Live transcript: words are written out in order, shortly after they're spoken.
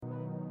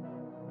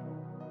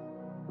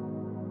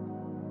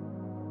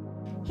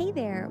Hey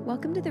there,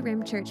 welcome to the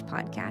Rim Church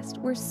podcast.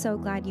 We're so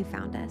glad you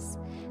found us.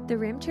 The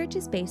Rim Church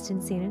is based in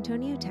San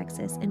Antonio,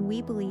 Texas, and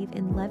we believe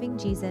in loving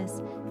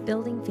Jesus,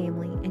 building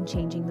family, and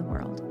changing the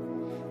world.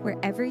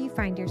 Wherever you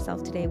find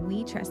yourself today,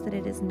 we trust that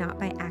it is not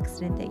by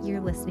accident that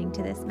you're listening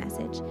to this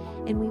message,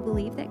 and we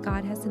believe that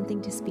God has something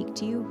to speak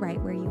to you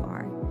right where you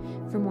are.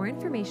 For more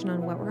information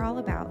on what we're all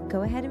about,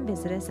 go ahead and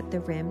visit us at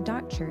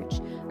therim.church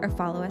or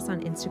follow us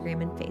on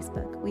Instagram and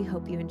Facebook. We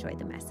hope you enjoy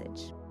the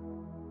message.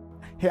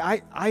 Hey,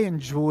 I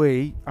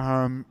enjoy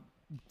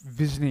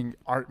visiting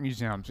art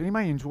museums.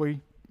 Anybody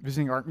enjoy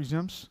visiting art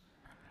museums?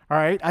 All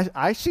right,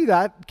 I see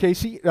that,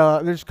 Casey.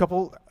 There's a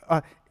couple.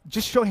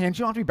 Just show hands.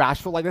 You don't have to be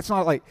bashful. Like, that's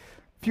not like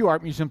few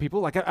art museum people.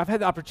 Like, I've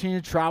had the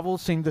opportunity to travel,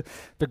 seeing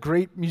the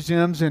great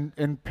museums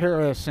in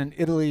Paris and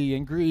Italy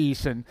and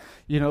Greece, and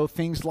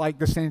things like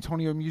the San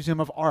Antonio Museum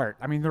of Art.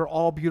 I mean, they're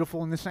all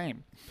beautiful and the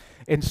same.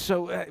 And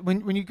so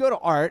when you go to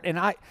art, and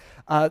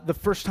the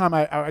first time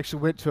I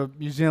actually went to a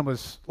museum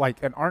was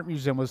like an art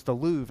museum was the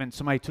Louvre, and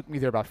somebody took me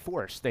there by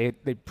force. They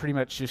pretty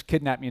much just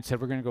kidnapped me and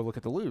said, we're going to go look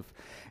at the Louvre.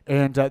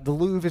 And the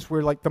Louvre is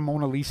where like the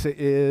Mona Lisa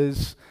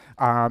is.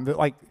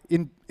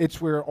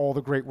 It's where all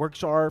the great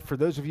works are. For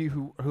those of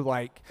you who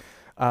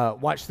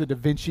watch the Da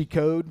Vinci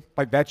Code,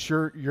 like that's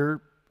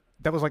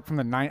that was like from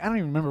the I don't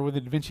even remember when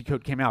the Da Vinci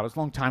Code came out. It was a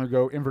long time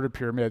ago, inverted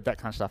pyramid, that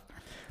kind of stuff.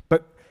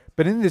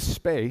 But in this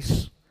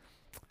space,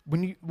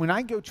 when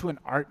I go to an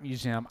art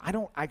museum, I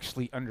don't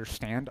actually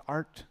understand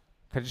art.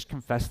 Can I just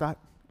confess that?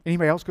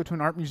 Anybody else go to an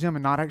art museum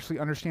and not actually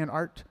understand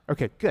art?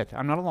 Okay, good.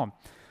 I'm not alone.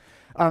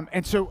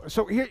 And so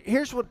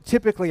here's what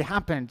typically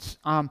happens.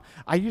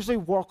 I usually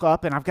walk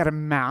up and I've got a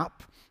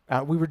map.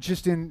 We were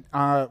just in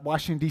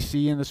Washington,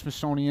 D.C. in the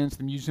Smithsonian's,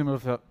 the Museum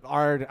of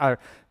Art,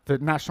 the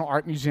National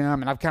Art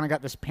Museum, and I've kind of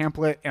got this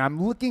pamphlet, and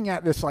I'm looking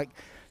at this like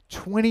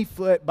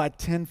 20-foot by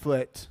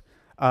 10-foot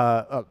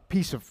a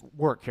piece of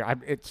work here.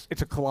 It's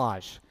a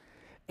collage.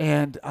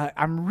 And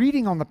I'm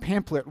reading on the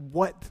pamphlet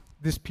what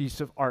this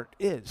piece of art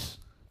is.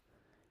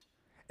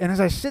 And as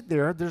I sit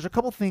there, there's a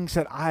couple things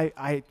that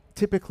I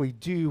typically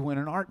do in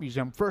an art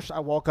museum. First, I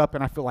walk up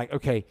and I feel like,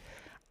 okay,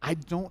 I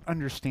don't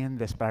understand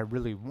this, but I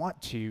really want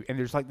to. And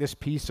there's like this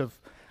piece of,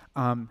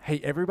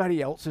 hey,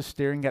 everybody else is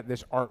staring at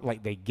this art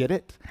like they get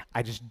it.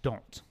 I just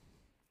don't.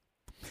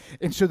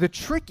 And so the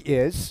trick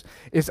is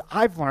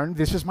I've learned,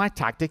 this is my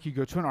tactic, you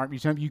go to an art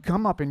museum, you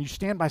come up and you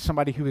stand by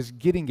somebody who is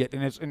getting it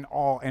and is in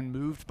awe and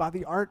moved by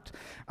the art,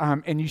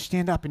 and you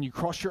stand up and you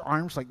cross your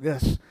arms like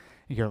this,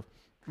 you go,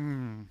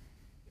 man,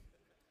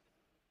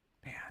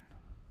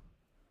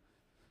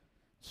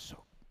 it's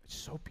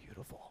so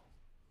beautiful.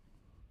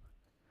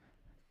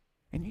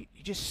 And you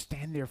just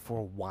stand there for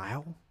a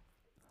while,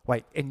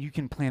 and you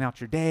can plan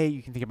out your day,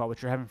 you can think about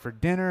what you're having for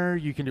dinner,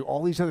 you can do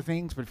all these other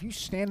things, but if you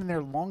stand in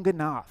there long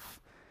enough,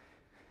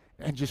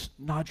 and just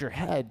nod your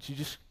head, you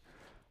just,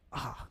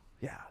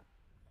 yeah.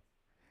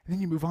 And then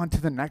you move on to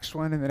the next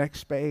one and the next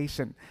space,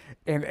 and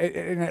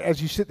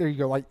as you sit there, you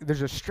go like,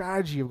 there's a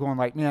strategy of going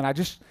like, man, I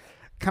just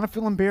kind of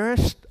feel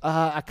embarrassed.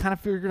 I kind of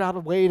figured out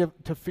a way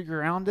to figure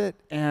around it,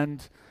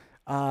 and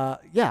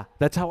yeah,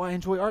 that's how I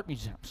enjoy art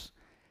museums.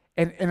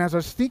 And as I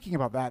was thinking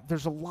about that,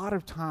 there's a lot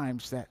of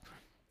times that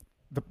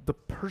the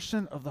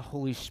person of the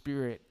Holy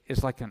Spirit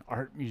is like an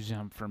art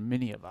museum for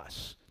many of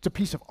us. It's a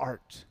piece of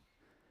art.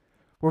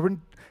 Where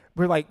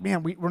we're like,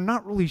 man, we're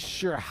not really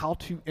sure how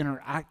to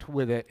interact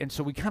with it. And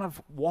so we kind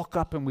of walk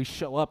up and we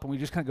show up and we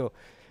just kind of go,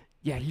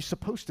 yeah, he's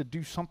supposed to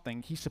do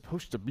something. He's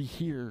supposed to be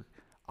here.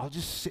 I'll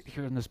just sit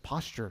here in this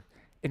posture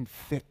and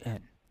fit in.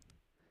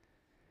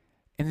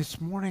 And this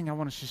morning, I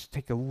want to just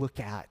take a look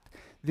at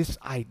this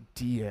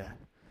idea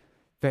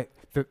that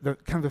the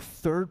kind of the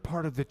third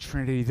part of the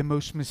Trinity, the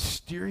most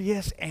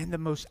mysterious and the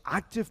most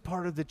active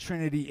part of the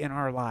Trinity in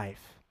our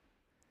life,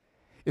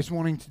 is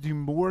wanting to do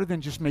more than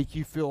just make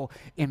you feel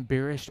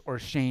embarrassed or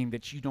ashamed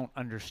that you don't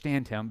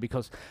understand him,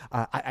 because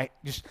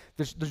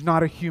there's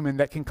not a human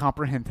that can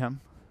comprehend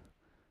him.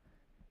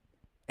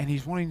 And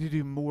he's wanting to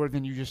do more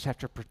than you just have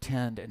to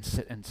pretend and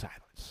sit in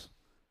silence.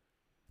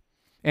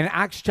 In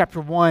Acts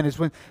chapter 1 is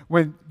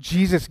when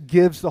Jesus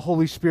gives the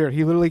Holy Spirit.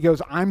 He literally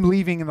goes, I'm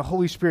leaving and the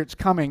Holy Spirit's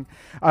coming.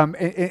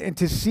 And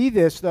to see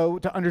this, though,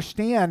 to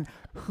understand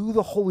who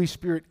the Holy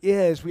Spirit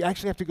is, we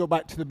actually have to go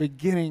back to the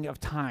beginning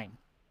of time.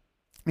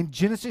 In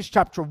Genesis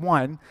chapter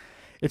 1,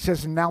 it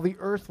says, now the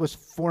earth was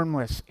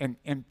formless and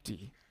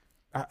empty.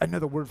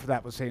 Another word for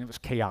that was saying it was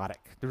chaotic.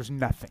 There was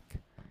nothing.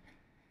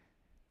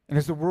 And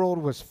as the world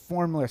was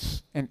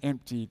formless and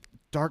empty,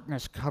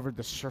 darkness covered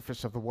the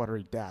surface of the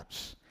watery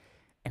depths,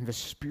 and the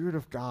Spirit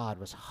of God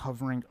was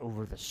hovering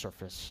over the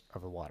surface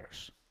of the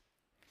waters.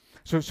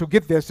 So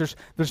get this,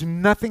 there's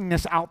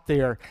nothingness out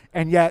there,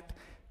 and yet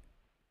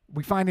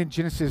we find in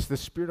Genesis the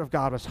Spirit of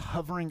God was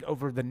hovering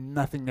over the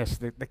nothingness,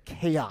 the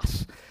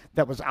chaos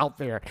that was out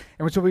there.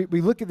 And so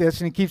we look at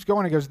this, and he keeps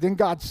going. He goes, then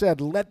God said,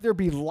 let there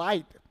be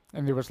light,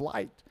 and there was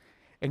light.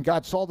 And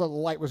God saw that the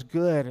light was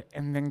good,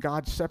 and then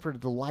God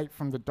separated the light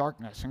from the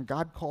darkness. And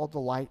God called the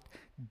light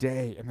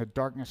day, and the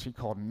darkness he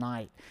called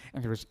night.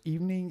 And there was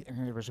evening,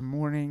 and there was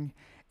morning,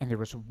 and there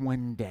was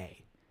one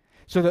day.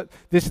 So that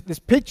this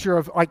picture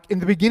of like in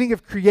the beginning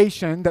of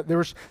creation, that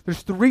there's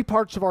three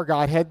parts of our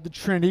Godhead, the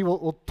Trinity.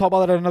 We'll talk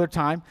about that at another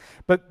time.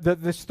 But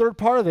this third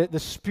part of it, the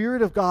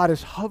Spirit of God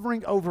is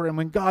hovering over, and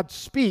when God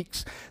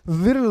speaks,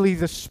 literally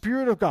the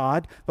Spirit of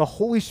God, the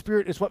Holy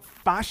Spirit, is what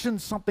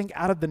fashions something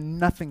out of the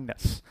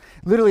nothingness.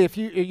 Literally, if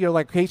you're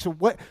like, okay, so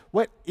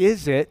what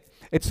is it?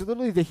 It's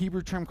literally the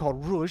Hebrew term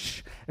called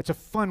rush. It's a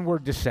fun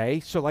word to say.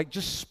 So like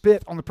just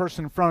spit on the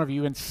person in front of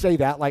you and say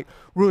that, like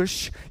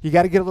rush. You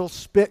got to get a little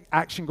spit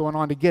action going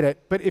on to get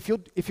it. But if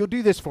you'll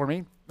do this for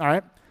me, all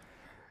right,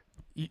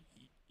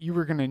 you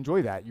were going to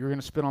enjoy that. You were going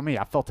to spit on me.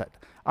 I felt it.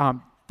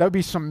 That would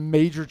be some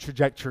major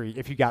trajectory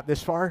if you got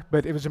this far,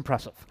 but it was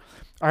impressive.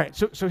 All right,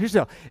 so here's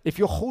the deal. If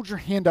you'll hold your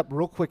hand up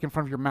real quick in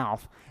front of your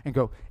mouth and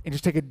go, and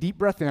just take a deep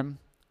breath in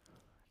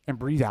and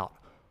breathe out.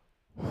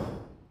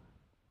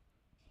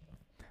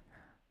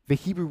 The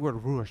Hebrew word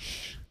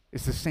rush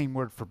is the same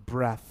word for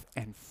breath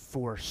and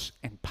force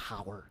and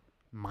power,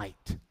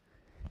 might.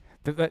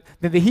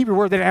 The Hebrew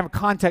word didn't have a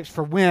context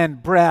for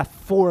wind, breath,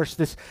 force,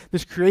 this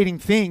creating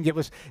thing. It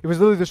was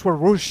literally this word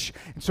rush.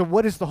 And so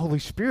what is the Holy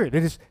Spirit?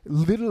 It is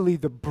literally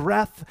the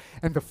breath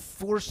and the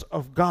force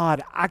of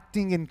God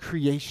acting in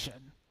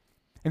creation.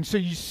 And so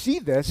you see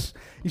this,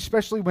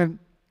 especially when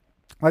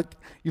like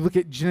you look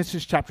at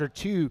Genesis chapter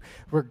 2,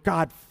 where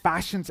God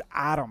fashions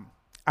Adam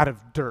out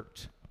of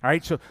dirt. All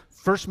right, so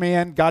first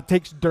man, God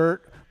takes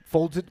dirt,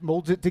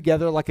 molds it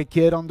together like a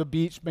kid on the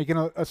beach making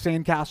a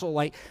sandcastle,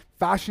 like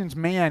fashions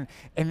man,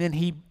 and then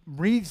he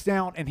breathes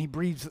down and he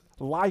breathes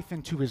life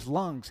into his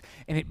lungs,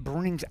 and it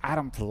brings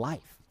Adam to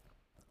life.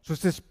 So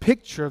it's this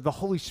picture of the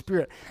Holy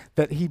Spirit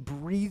that he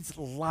breathes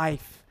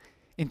life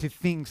into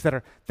things that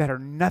are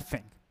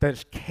nothing, that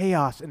is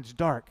chaos and it's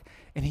dark,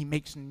 and he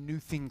makes new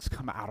things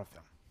come out of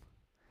them.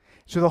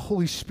 So the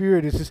Holy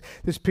Spirit is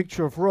this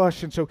picture of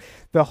rush. And so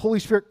the Holy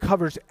Spirit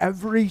covers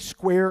every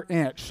square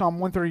inch. Psalm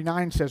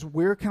 139 says,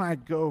 "Where can I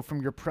go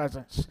from your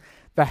presence?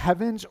 The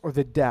heavens or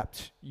the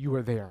depths, you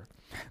are there."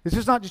 This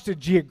is not just a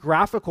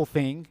geographical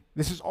thing.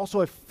 This is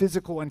also a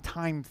physical and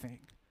time thing.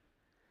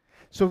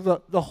 So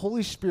the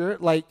Holy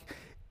Spirit like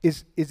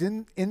is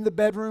in the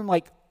bedroom,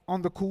 like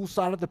on the cool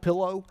side of the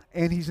pillow,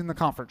 and he's in the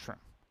conference room.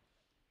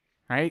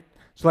 Right?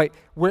 So like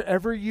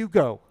wherever you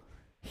go,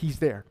 he's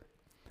there.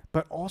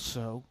 But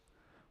also,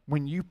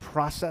 when you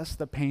process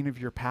the pain of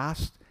your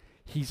past,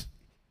 he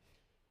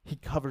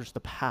covers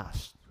the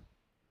past.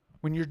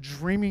 When you're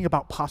dreaming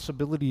about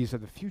possibilities of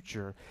the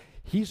future,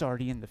 he's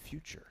already in the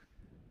future.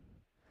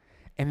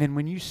 And then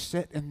when you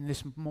sit in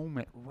this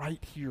moment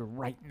right here,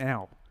 right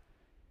now,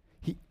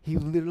 he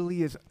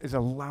literally is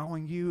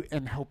allowing you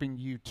and helping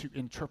you to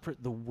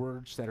interpret the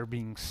words that are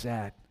being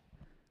said,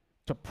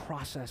 to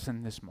process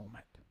in this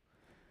moment.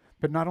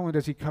 But not only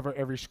does he cover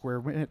every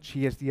square inch,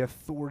 he has the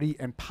authority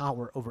and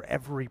power over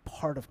every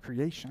part of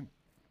creation.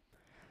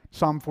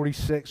 Psalm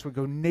 46 would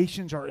go,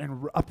 "Nations are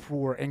in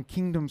uproar and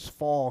kingdoms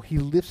fall. He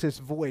lifts his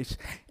voice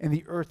and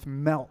the earth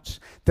melts."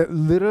 That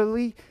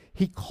literally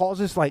he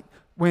causes, like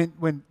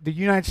when the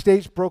United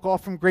States broke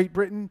off from Great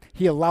Britain,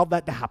 he allowed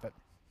that to happen.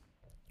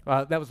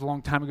 That was a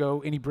long time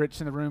ago. Any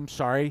Brits in the room,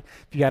 sorry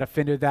if you got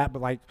offended with that,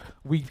 but like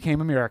we became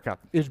America.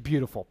 It was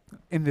beautiful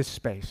in this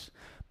space.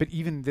 But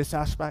even this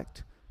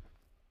aspect,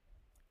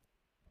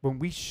 when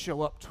we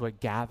show up to a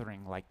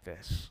gathering like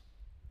this,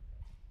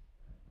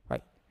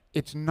 right,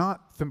 it's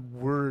not the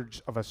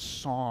words of a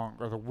song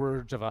or the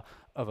words of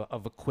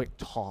a quick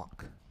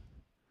talk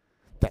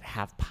that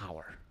have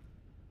power.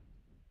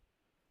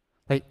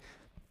 Like,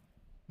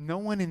 no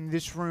one in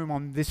this room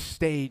on this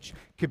stage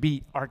could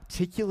be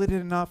articulate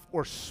enough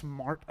or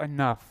smart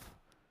enough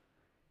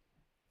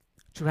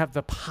to have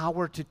the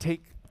power to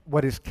take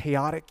what is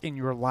chaotic in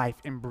your life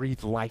and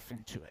breathe life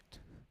into it.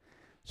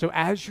 So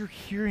as you're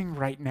hearing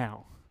right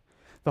now,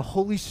 the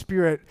Holy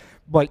Spirit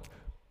like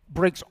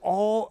breaks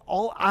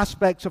all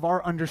aspects of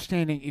our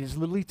understanding. It is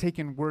literally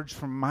taking words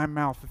from my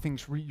mouth, the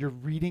things you're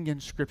reading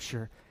in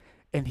Scripture,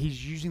 and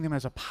he's using them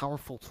as a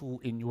powerful tool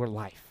in your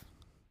life.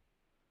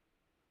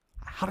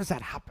 How does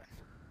that happen?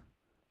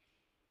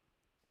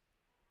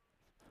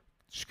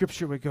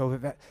 Scripture would go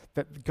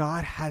that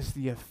God has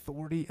the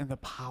authority and the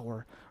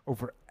power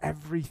over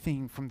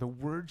everything from the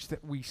words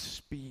that we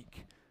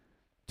speak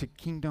to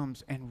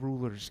kingdoms and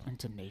rulers and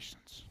to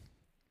nations.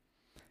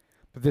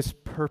 But this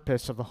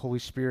purpose of the Holy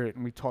Spirit,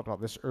 and we talked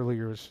about this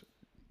earlier, is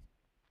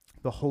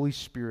the Holy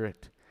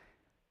Spirit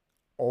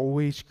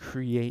always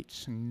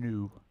creates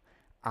new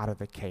out of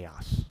the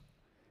chaos.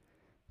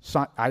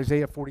 So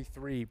Isaiah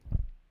 43,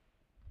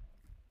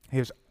 he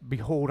goes,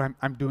 "Behold,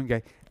 I'm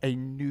doing a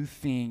new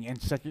thing." In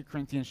 2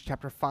 Corinthians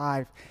chapter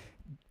 5,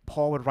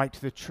 Paul would write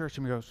to the church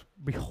and he goes,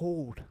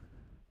 "Behold,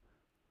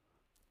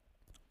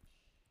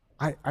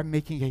 I'm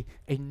making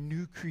a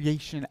new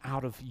creation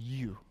out of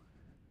you."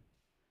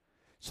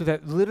 So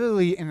that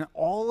literally in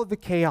all of the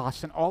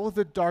chaos and all of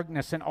the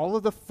darkness and all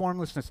of the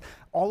formlessness,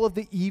 all of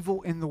the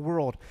evil in the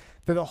world,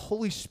 that the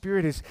Holy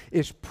Spirit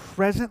is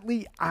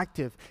presently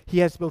active. He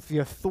has both the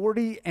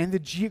authority and the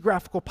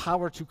geographical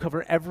power to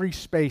cover every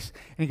space.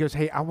 And he goes,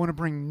 hey, I want to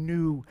bring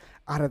new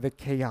out of the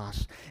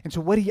chaos. And so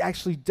what he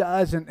actually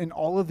does in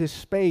all of this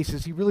space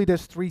is he really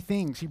does three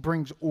things. He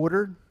brings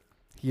order,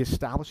 he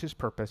establishes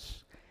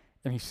purpose,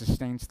 and he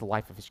sustains the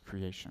life of his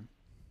creation.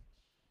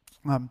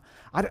 I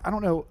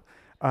don't know.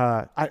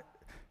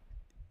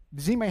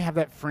 Does anybody have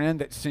that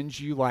friend that sends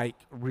you like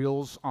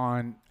reels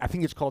on, I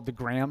think it's called the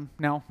gram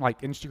now,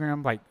 like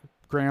Instagram, like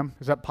gram?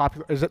 Is that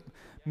popular? Is it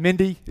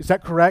Mindy? Is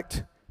that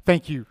correct?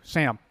 Thank you,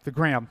 Sam, the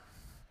gram.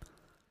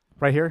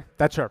 Right here?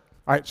 That's her.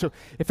 All right, so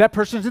if that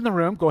person's in the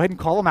room, go ahead and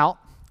call them out.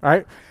 All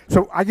right,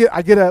 so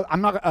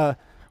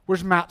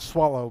where's Matt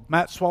Swallow?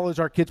 Matt Swallow is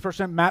our kids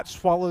person. Matt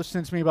Swallow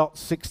sends me about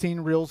 16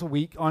 reels a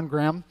week on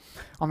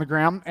the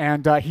gram,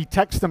 and he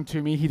texts them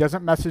to me. He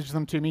doesn't message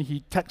them to me.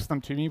 He texts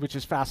them to me, which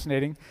is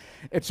fascinating.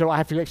 And so I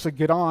have to actually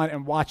get on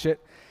and watch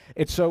it.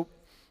 And so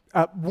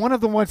one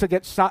of the ones that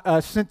gets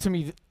sent to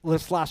me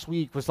this last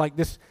week was like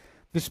this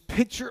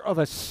picture of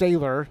a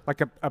sailor,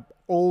 like a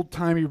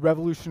old-timey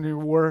Revolutionary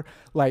War,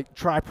 like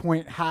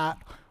tri-point hat,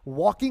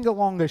 walking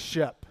along the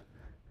ship.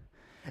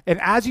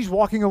 And as he's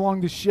walking along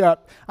the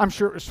ship, I'm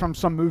sure it was from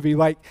some movie,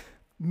 like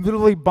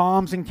literally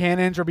bombs and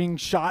cannons are being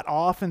shot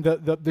off and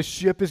the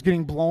ship is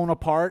getting blown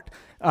apart.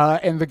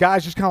 And the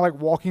guy's just kind of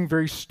like walking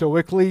very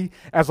stoically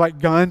as like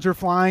guns are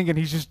flying and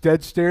he's just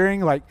dead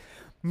staring. Like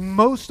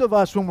most of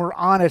us, when we're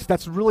honest,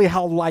 that's really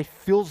how life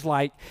feels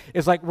like.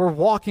 It's like we're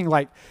walking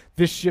like,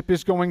 this ship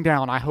is going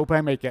down. I hope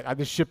I make it.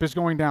 This ship is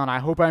going down. I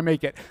hope I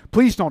make it.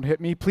 Please don't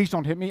hit me. Please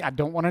don't hit me. I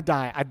don't want to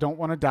die. I don't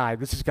want to die.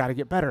 This has got to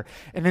get better.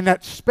 And in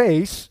that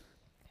space,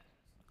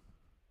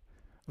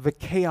 the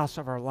chaos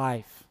of our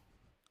life,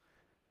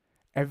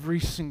 every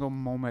single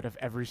moment of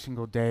every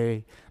single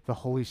day, the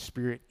Holy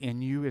Spirit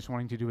in you is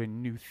wanting to do a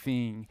new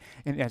thing.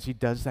 And as he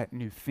does that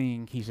new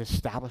thing, he's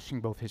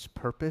establishing both his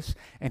purpose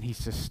and he's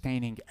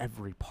sustaining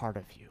every part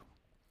of you.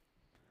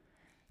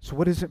 So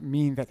what does it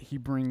mean that he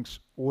brings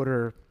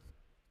order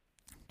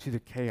to the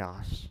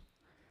chaos?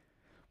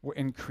 Well,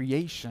 in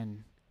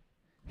creation,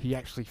 he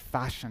actually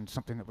fashioned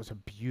something that was a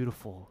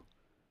beautiful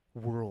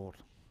world.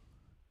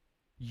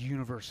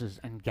 Universes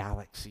and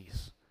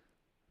galaxies.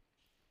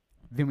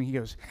 Then when he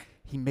goes,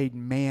 he made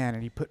man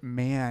and he put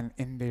man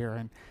in there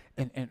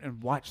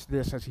and watch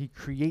this as he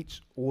creates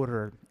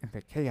order in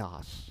the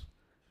chaos.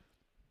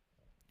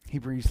 He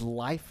breathes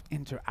life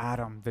into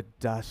Adam, the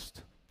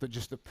dust,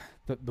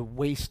 the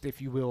waste,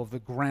 if you will, of the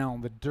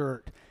ground, the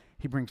dirt.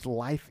 He brings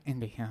life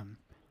into him.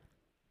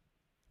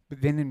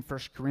 But then in 1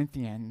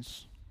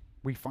 Corinthians,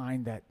 we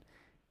find that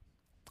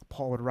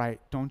Paul would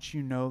write, don't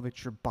you know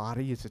that your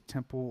body is a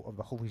temple of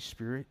the Holy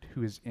Spirit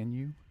who is in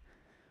you,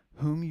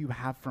 whom you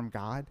have from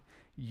God?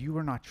 You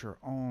are not your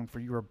own, for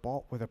you are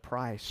bought with a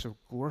price. So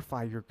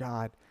glorify your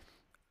God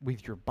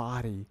with your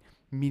body,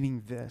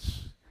 meaning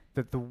this,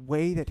 that the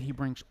way that he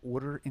brings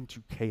order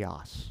into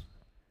chaos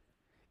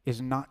is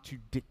not to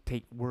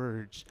dictate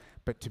words,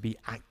 but to be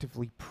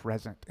actively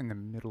present in the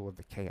middle of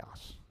the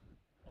chaos.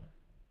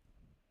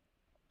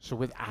 So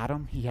with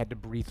Adam, he had to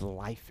breathe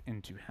life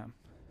into him.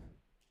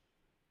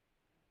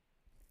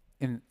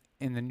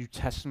 In the New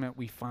Testament,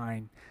 we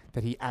find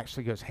that he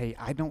actually goes, hey,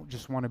 I don't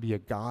just want to be a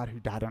God who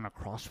died on a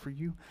cross for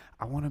you.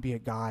 I want to be a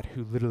God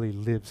who literally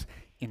lives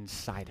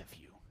inside of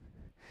you.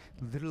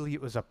 Literally,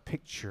 it was a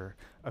picture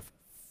of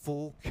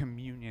full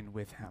communion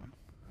with him.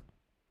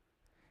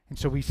 And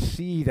so we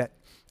see that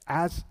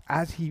as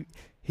he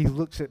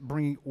looks at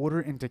bringing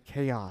order into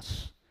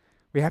chaos,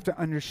 we have to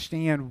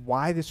understand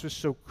why this was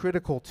so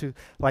critical to,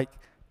 like,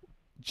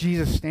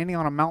 Jesus standing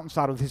on a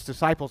mountainside with his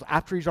disciples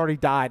after he's already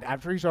died,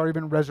 after he's already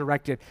been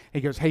resurrected.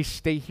 He goes, hey,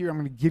 stay here. I'm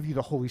going to give you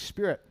the Holy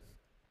Spirit.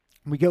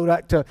 We go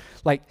back to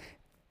like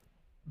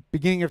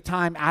beginning of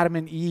time, Adam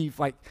and Eve,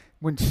 like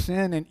when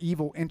sin and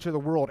evil enter the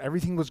world,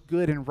 everything was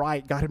good and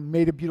right. God had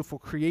made a beautiful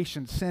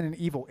creation. Sin and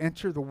evil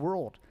enter the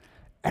world.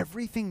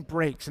 Everything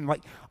breaks. And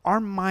like our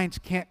minds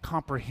can't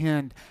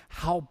comprehend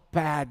how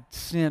bad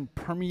sin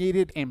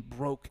permeated and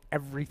broke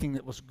everything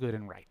that was good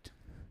and right.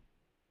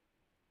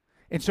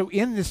 And so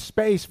in this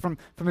space, from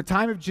the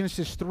time of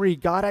Genesis 3,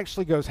 God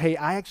actually goes, hey,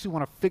 I actually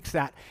want to fix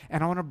that,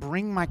 and I want to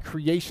bring my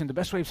creation. The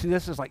best way to see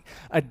this is like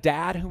a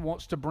dad who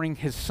wants to bring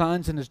his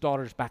sons and his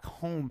daughters back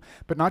home,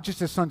 but not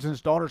just his sons and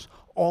his daughters.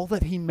 All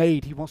that he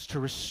made, he wants to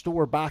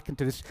restore back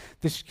into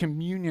this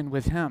communion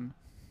with him.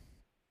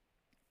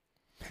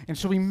 And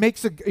so he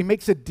makes a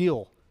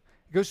deal.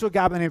 He goes to a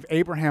guy by the name of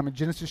Abraham in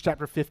Genesis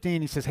chapter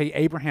 15. He says, hey,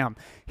 Abraham,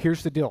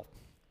 here's the deal.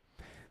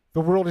 The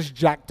world is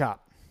jacked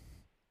up.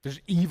 There's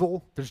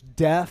evil, there's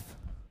death,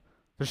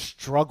 there's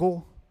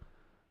struggle.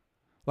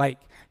 Like,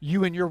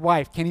 you and your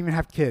wife can't even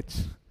have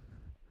kids.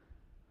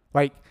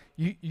 Like,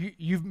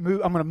 you've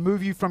moved, I'm going to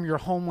move you from your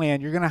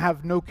homeland. You're going to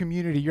have no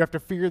community. You have to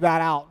figure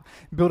that out,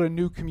 build a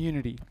new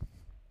community.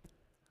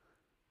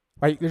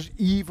 Like, there's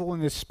evil in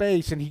this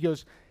space. And he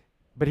goes,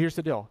 but here's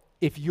the deal.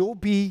 If you'll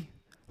be,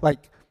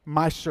 like,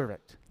 my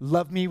servant,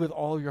 love me with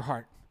all your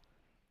heart,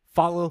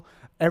 follow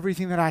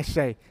everything that I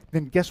say,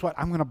 then guess what?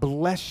 I'm going to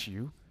bless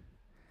you,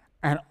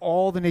 and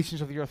all the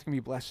nations of the earth can be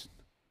blessed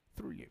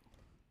through you.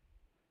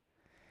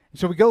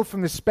 So we go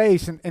from this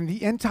space, and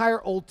the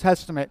entire Old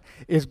Testament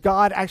is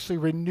God actually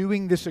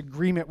renewing this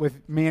agreement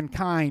with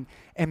mankind,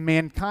 and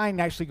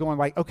mankind actually going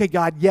like, okay,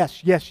 God,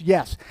 yes, yes,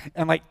 yes.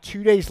 And like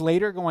 2 days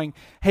later going,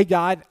 hey,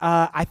 God,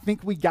 I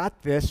think we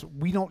got this.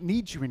 We don't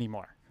need you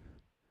anymore.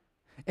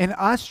 And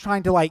us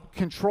trying to like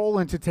control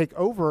and to take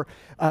over,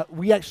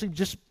 we actually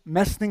just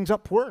mess things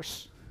up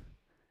worse.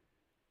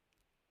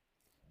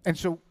 And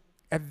so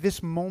at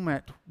this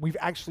moment, we've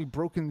actually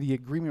broken the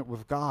agreement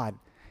with God,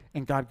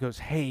 and God goes,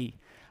 hey,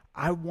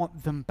 I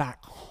want them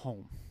back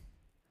home.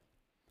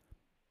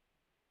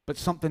 But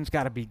something's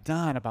got to be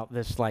done about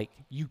this. Like,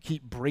 you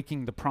keep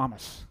breaking the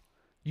promise.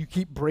 You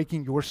keep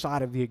breaking your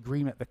side of the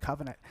agreement, the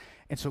covenant.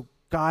 And so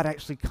God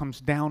actually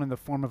comes down in the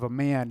form of a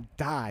man,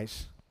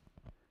 dies,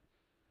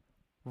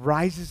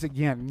 rises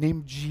again,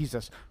 named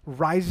Jesus,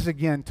 rises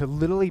again to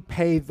literally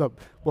pay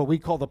what we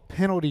call the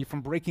penalty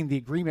from breaking the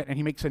agreement, and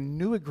he makes a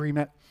new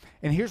agreement.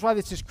 And here's why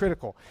this is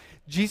critical.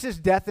 Jesus'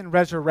 death and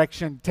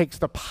resurrection takes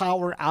the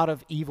power out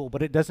of evil,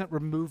 but it doesn't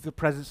remove the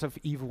presence of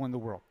evil in the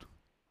world.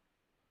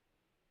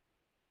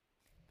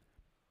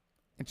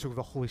 And so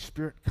the Holy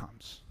Spirit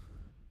comes.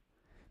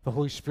 The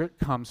Holy Spirit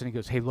comes and he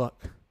goes, hey,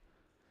 look,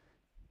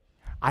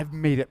 I've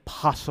made it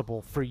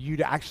possible for you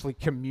to actually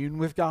commune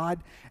with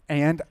God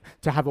and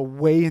to have a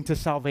way into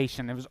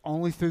salvation. It was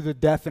only through the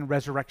death and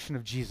resurrection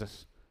of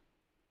Jesus.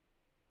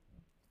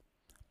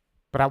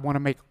 But I want to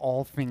make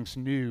all things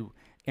new,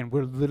 and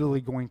we're literally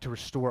going to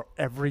restore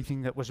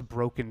everything that was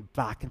broken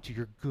back into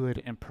your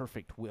good and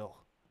perfect will.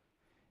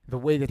 The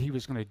way that he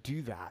was going to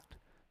do that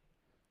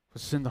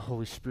was send the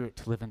Holy Spirit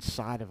to live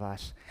inside of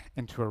us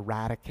and to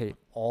eradicate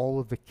all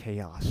of the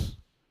chaos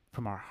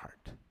from our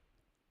heart.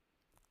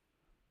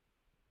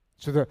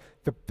 So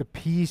the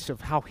piece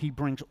of how he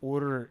brings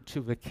order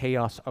to the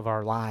chaos of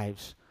our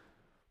lives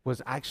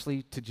was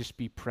actually to just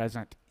be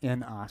present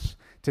in us,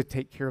 to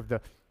take care of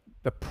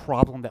the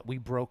problem that we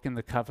broke in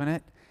the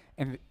covenant,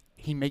 and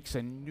he makes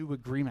a new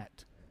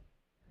agreement.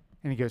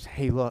 And he goes,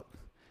 hey, look,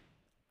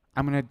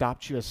 I'm going to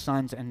adopt you as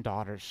sons and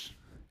daughters.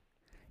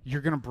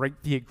 You're going to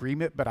break the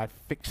agreement, but I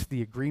fixed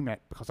the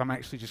agreement because I'm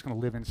actually just going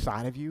to live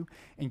inside of you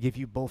and give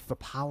you both the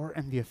power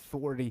and the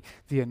authority,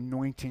 the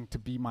anointing to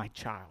be my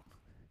child.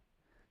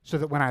 So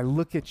that when I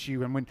look at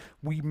you and when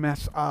we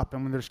mess up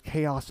and when there's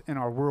chaos in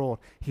our world,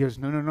 he goes,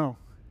 no,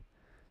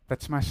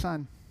 that's my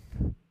son.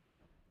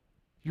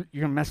 You're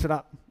going to mess it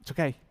up. It's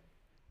okay.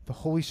 The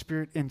Holy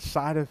Spirit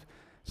inside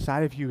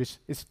of you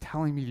is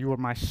telling me you are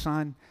my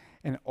son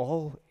and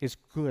all is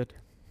good.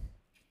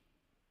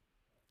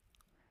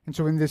 And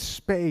so in this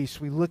space,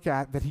 we look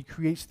at that he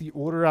creates the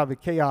order out of the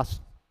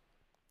chaos.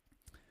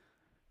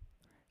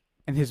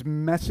 And his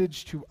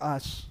message to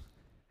us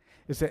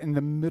is that in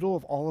the middle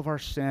of all of our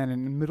sin,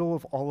 in the middle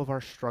of all of our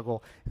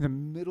struggle, in the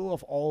middle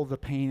of all of the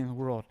pain in the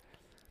world,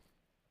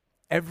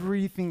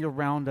 everything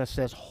around us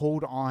says,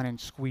 hold on and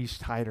squeeze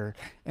tighter.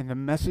 And the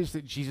message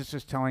that Jesus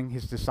is telling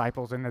his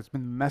disciples, and that's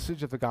been the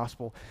message of the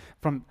gospel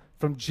from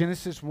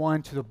Genesis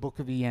 1 to the book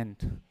of the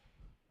end,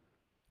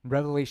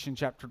 Revelation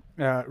chapter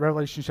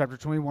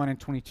 21 and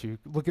 22.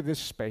 Look at this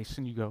space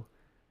and you go,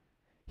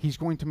 he's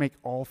going to make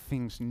all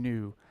things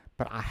new,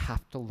 but I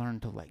have to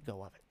learn to let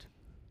go of it.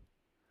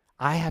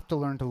 I have to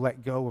learn to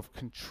let go of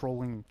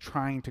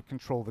trying to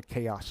control the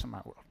chaos in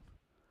my world.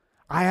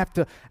 I have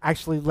to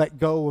actually let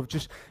go of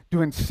just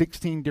doing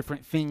 16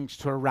 different things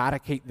to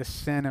eradicate the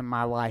sin in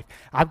my life.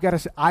 I've got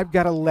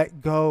to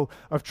let go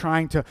of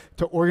trying to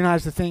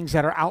organize the things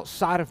that are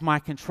outside of my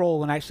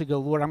control and actually go,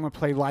 Lord, I'm going to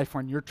play life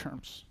on your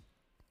terms.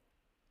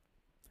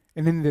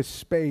 And in this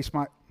space,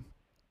 I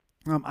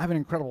have an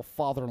incredible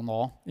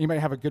father-in-law. Anybody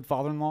have a good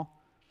father-in-law?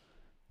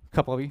 A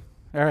couple of you.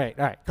 All right,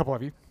 a couple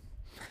of you.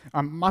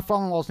 My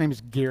father-in-law's name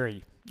is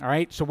Gary. All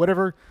right, so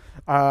whatever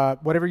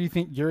you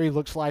think Gary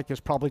looks like is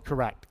probably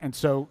correct. And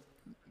so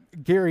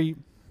Gary's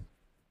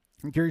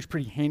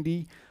pretty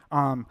handy.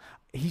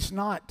 He's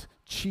not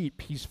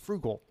cheap. He's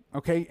frugal.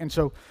 Okay, and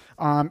so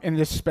in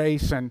this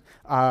space, and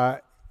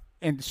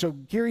so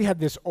Gary had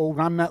this old.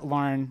 When I met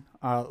Lauren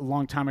a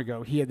long time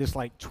ago, he had this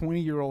like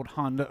 20-year-old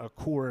Honda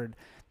Accord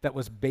that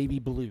was baby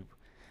blue,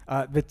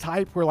 the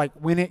type where like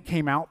when it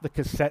came out, the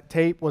cassette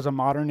tape was a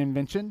modern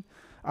invention.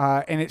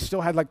 And it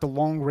still had like the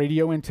long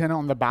radio antenna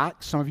on the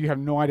back. Some of you have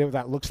no idea what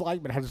that looks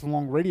like, but it has this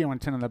long radio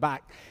antenna on the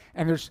back.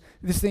 And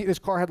this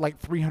car had like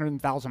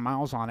 300,000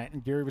 miles on it,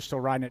 and Gary was still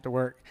riding it to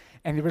work.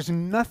 And there was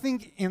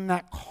nothing in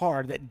that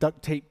car that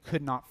duct tape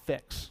could not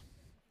fix.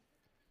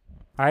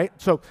 All right,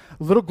 so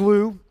a little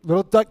glue,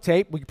 little duct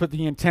tape. We could put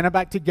the antenna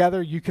back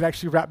together. You could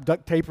actually wrap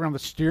duct tape around the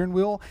steering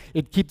wheel.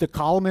 It'd keep the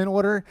column in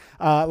order.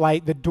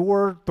 Like the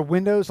door, the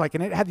windows,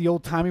 and it had the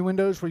old-timey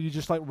windows where you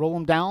just like roll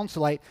them down.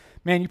 So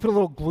man, you put a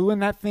little glue in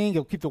that thing,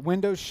 it'll keep the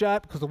windows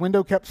shut because the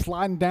window kept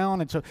sliding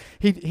down. And so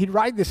he'd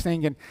ride this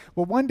thing. And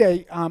well, one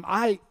day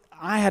I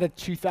I had a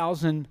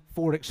 2000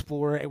 Ford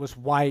Explorer. It was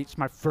white. It's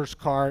my first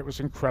car. It was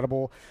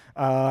incredible.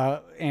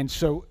 And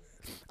so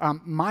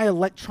my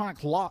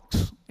electronic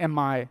locks and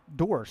my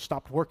door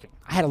stopped working.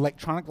 I had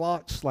electronic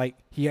locks, like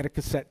he had a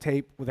cassette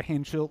tape with a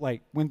hand shield,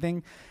 like one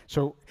thing.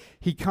 So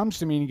he comes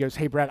to me and he goes,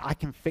 "Hey, Brad, I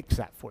can fix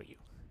that for you."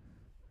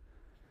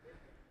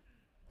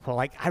 Well,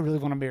 like, I really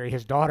want to marry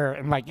his daughter,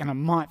 and like in a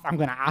month, I'm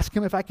going to ask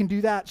him if I can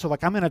do that. So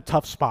like, I'm in a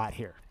tough spot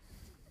here.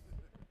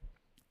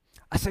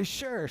 I say,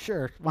 sure.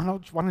 Why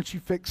don't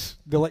you fix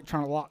the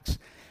electronic locks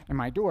in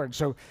my door? And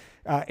so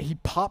he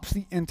pops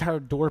the entire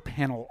door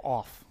panel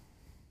off.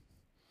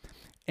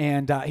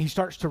 And he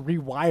starts to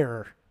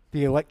rewire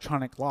the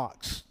electronic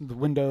locks, the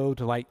window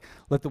to like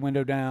let the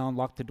window down,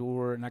 lock the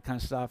door, and that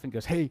kind of stuff. And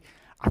goes, "Hey,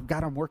 I've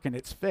got them working.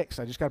 It's fixed.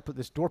 I just got to put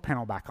this door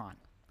panel back on."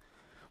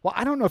 Well,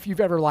 I don't know if you've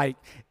ever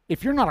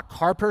if you're not a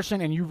car person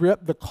and you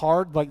rip the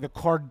car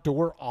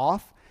door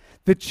off,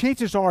 the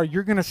chances are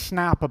you're going to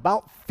snap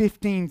about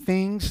 15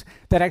 things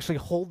that actually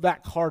hold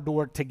that car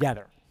door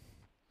together.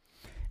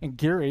 And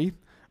Gary,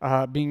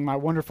 being my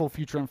wonderful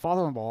future and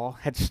father-in-law,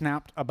 had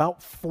snapped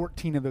about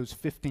 14 of those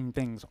 15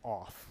 things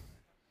off.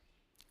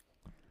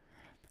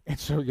 And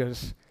so he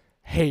goes,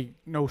 "Hey,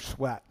 no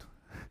sweat.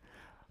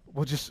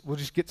 We'll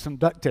just get some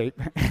duct tape.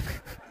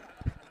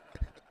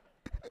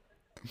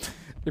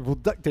 And we'll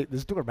duct tape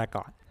this door back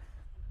on."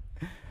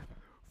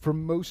 For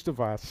most of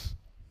us,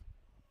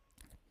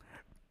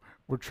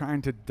 we're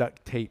trying to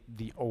duct tape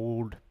the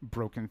old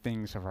broken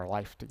things of our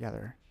life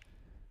together.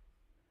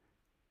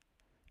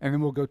 And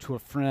then we'll go to a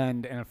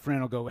friend, and a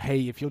friend will go,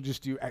 "Hey, if you'll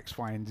just do X,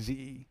 Y, and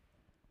Z,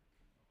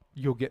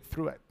 you'll get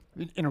through it."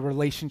 In a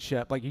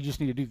relationship, like, you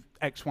just need to do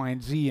X, Y,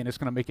 and Z, and it's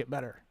going to make it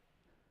better.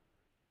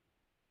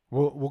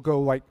 We'll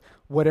go, like,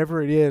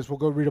 whatever it is, we'll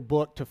go read a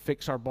book to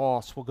fix our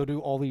boss. We'll go do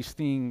all these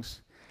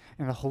things.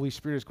 And the Holy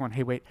Spirit is going,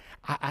 "Hey, wait,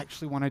 I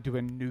actually want to do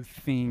a new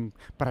thing,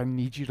 but I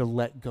need you to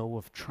let go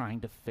of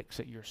trying to fix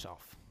it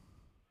yourself."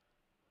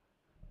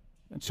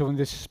 And so in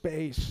this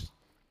space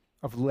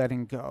of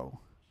letting go,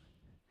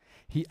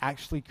 he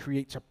actually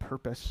creates a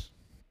purpose.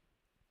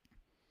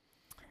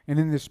 And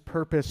in this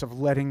purpose of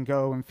letting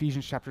go, in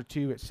Ephesians chapter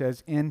 2, it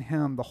says, "In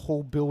him, the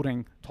whole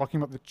building,"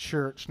 talking about the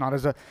church, not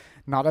as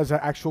an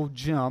actual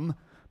gym,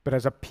 but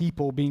as a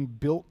people being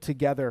built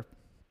together,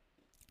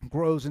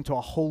 grows into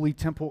a holy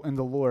temple in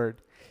the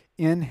Lord.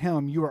 In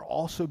him, you are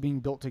also being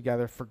built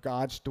together for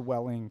God's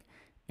dwelling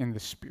in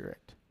the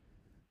Spirit.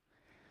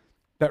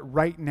 That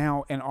right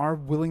now, in our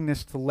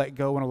willingness to let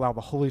go and allow the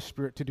Holy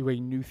Spirit to do a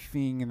new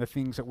thing in the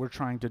things that we're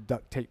trying to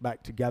duct tape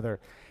back together,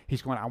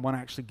 he's going, "I want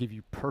to actually give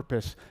you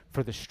purpose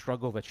for the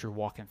struggle that you're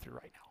walking through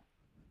right now.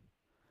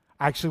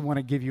 I actually want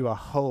to give you a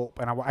hope,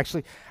 and I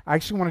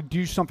actually want to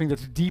do something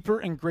that's deeper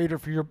and greater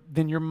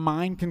than your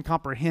mind can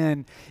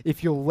comprehend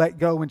if you'll let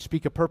go and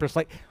speak a purpose."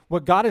 Like,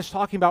 what God is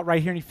talking about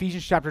right here in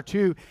Ephesians chapter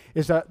 2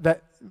 is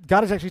that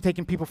God is actually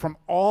taking people from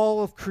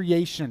all of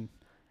creation,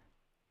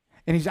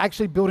 and he's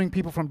actually building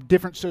people from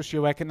different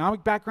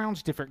socioeconomic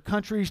backgrounds, different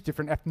countries,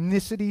 different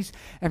ethnicities,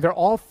 and they're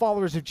all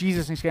followers of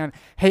Jesus. And he's saying,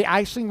 "Hey,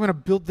 I actually want to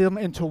build them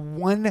into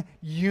one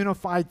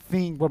unified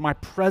thing where my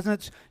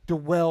presence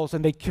dwells,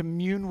 and they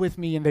commune with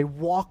me, and they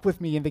walk with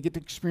me, and they get to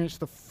experience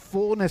the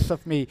fullness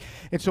of me."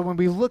 And so when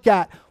we look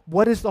at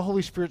what is the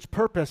Holy Spirit's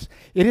purpose,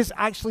 it is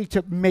actually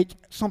to make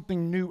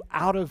something new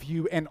out of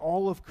you and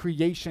all of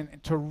creation,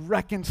 to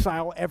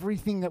reconcile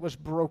everything that was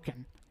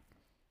broken.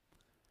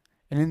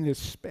 And in this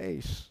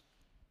space,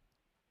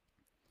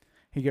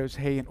 he goes,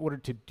 "Hey, in order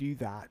to do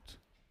that,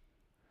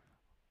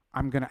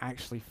 I'm going to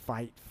actually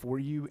fight for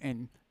you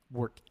and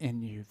work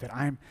in you."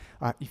 That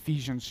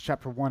Ephesians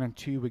chapter 1 and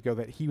 2 would go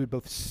that he would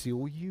both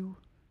seal you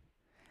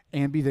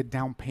and be the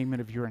down payment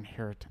of your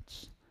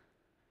inheritance.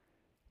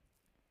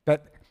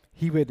 That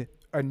he would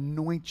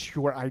anoint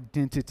your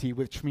identity,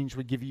 which means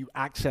would give you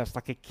access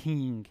like a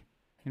king.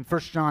 In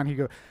 1 John,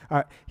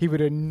 he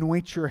would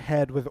anoint your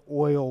head with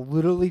oil,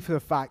 literally for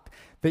the fact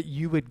that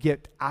you would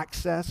get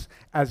access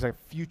as a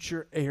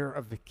future heir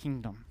of the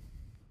kingdom.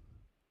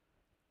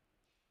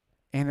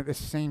 And at the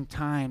same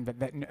time,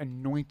 that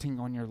anointing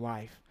on your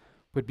life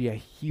would be a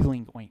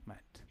healing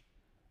ointment.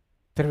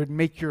 That it would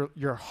make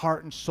your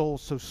heart and soul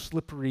so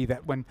slippery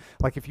that when,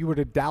 like, if you were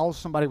to douse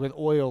somebody with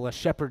oil, a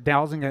shepherd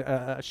dousing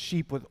a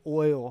sheep with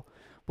oil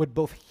would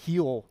both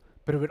heal,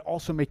 but it would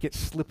also make it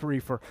slippery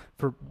for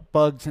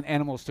bugs and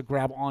animals to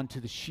grab onto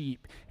the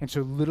sheep. And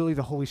so literally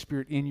the Holy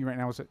Spirit in you right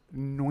now is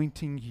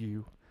anointing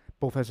you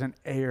both as an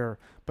heir,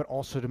 but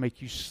also to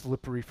make you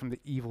slippery from the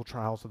evil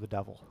trials of the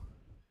devil.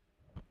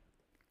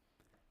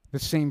 The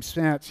same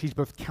sense, he's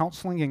both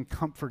counseling and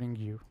comforting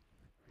you.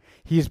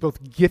 He is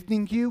both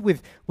gifting you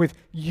with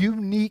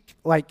unique,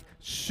 like,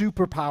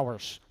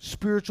 superpowers,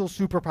 spiritual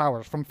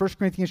superpowers from 1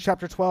 Corinthians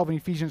chapter 12 and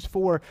Ephesians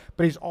 4,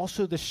 but he's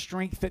also the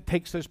strength that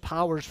takes those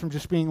powers from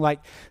just being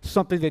like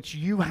something that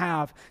you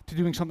have to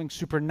doing something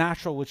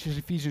supernatural, which is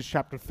Ephesians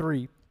chapter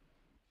 3.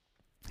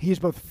 He is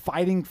both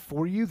fighting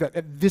for you, that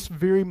at this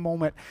very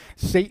moment,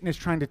 Satan is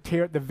trying to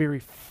tear at the very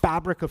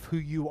fabric of who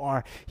you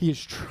are. He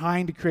is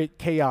trying to create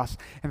chaos,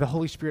 and the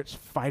Holy Spirit's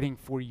fighting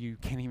for you. You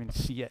can't even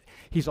see it.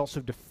 He's also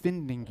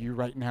defending you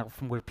right now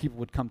from where people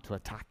would come to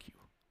attack you.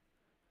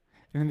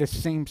 And in this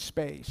same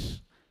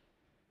space,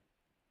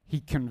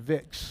 he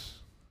convicts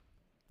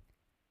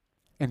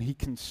and he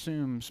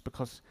consumes,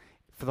 because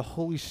for the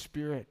Holy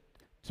Spirit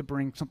to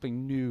bring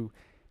something new,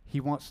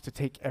 he wants to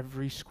take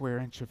every square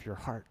inch of your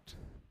heart.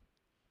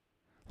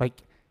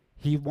 Like,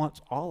 he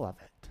wants all of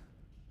it.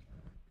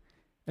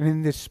 And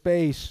in this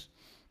space,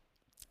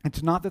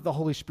 it's not that the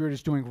Holy Spirit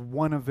is doing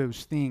one of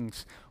those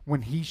things.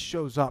 When he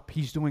shows up,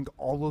 he's doing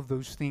all of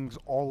those things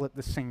all at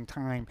the same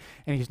time.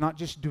 And he's not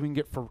just doing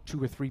it for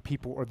 2 or 3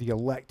 people or the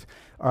elect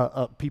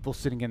people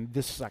sitting in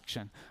this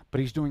section,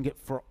 but he's doing it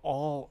for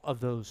all of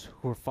those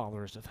who are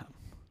followers of him.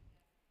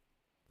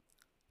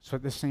 So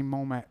at the same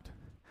moment,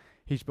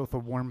 he's both a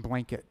warm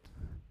blanket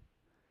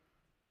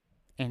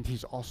and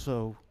he's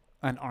also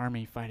an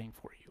army fighting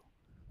for you.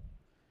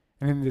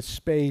 And in this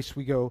space,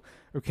 we go,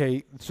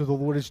 okay, so the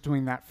Lord is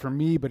doing that for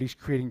me, but he's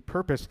creating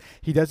purpose.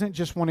 He doesn't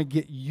just want to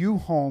get you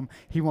home.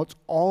 He wants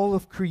all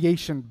of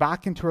creation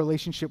back into a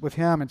relationship with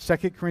him. In 2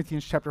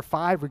 Corinthians chapter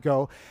 5, we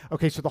go,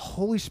 okay, so the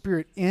Holy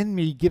Spirit in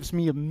me gives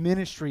me a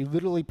ministry.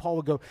 Literally, Paul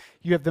would go,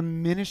 you have the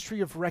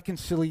ministry of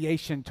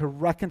reconciliation to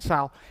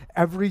reconcile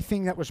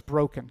everything that was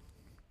broken.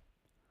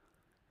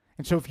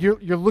 And so if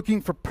you're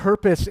looking for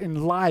purpose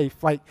in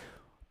life, like,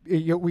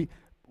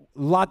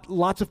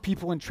 lots of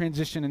people in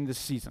transition in this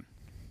season.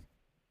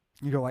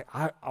 You go like,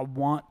 I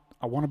want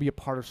to be a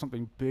part of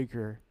something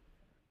bigger.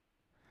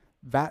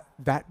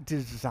 That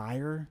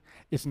desire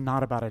is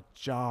not about a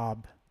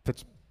job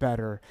that's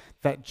better.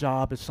 That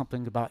job is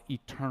something about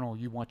eternal.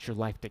 You want your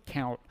life to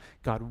count.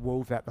 God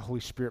wove that. The Holy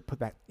Spirit put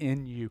that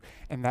in you.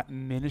 And that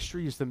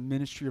ministry is the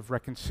ministry of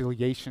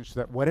reconciliation, so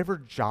that whatever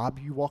job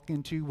you walk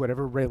into,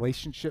 whatever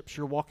relationships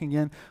you're walking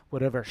in,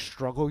 whatever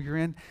struggle you're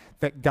in,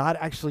 that God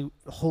actually,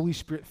 the Holy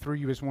Spirit through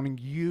you is wanting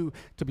you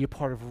to be a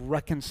part of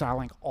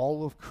reconciling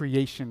all of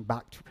creation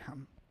back to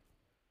him.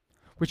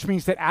 Which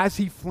means that as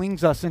he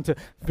flings us into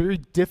very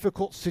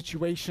difficult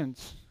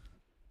situations,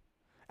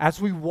 as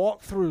we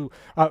walk through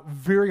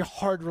very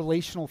hard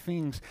relational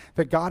things,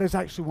 that God is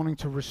actually wanting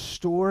to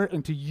restore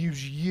and to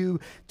use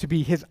you to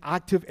be his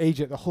active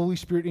agent, the Holy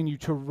Spirit in you,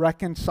 to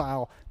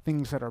reconcile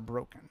things that are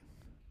broken.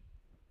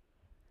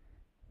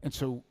 And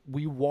so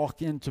we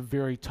walk into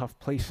very tough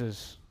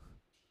places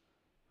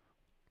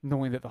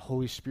knowing that the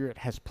Holy Spirit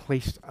has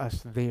placed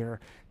us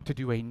there to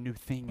do a new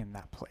thing in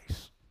that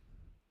place.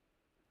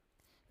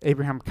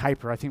 Abraham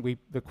Kuyper, I think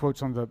the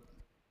quote's on the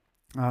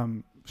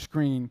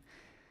screen,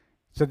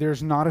 said,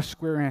 there's not a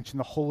square inch in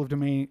the whole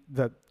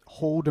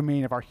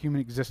domain of our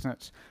human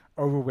existence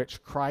over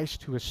which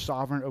Christ, who is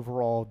sovereign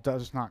over all,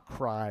 does not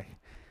cry,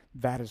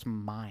 that is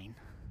mine.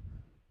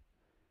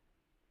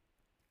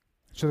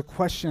 So the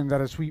question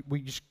that as we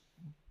just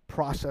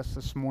process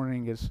this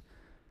morning is,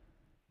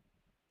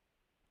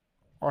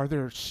 are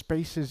there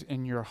spaces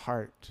in your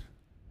heart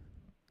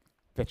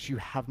that you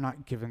have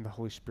not given the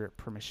Holy Spirit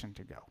permission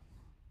to go?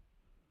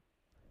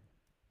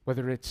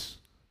 Whether it's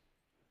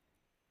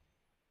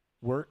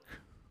work,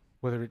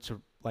 whether it's a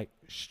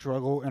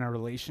struggle in a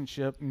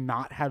relationship,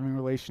 not having a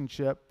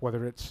relationship,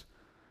 whether it's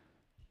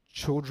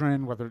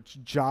children, whether it's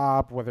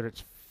job, whether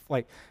it's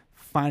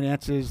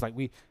finances,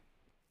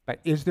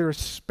 is there a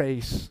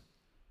space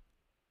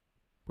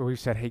where we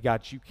said, hey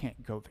God, you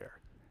can't go there?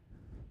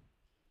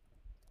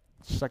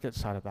 Second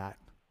side of that,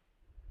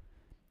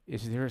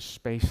 is there a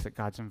space that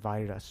God's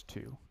invited us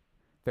to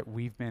that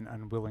we've been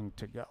unwilling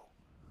to go?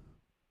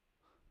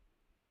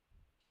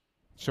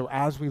 So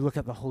as we look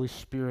at the Holy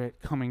Spirit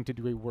coming to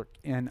do a work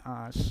in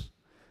us,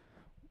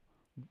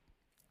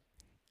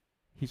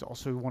 he's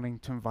also wanting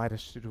to invite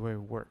us to do a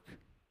work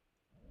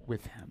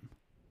with him.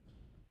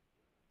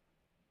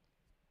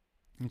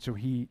 And so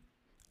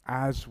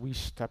as we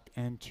step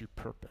into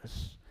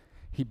purpose,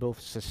 he both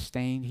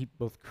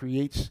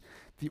creates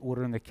the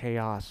order and the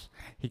chaos.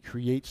 He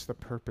creates the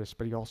purpose,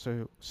 but he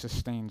also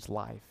sustains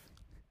life.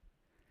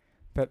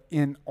 That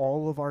in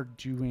all of our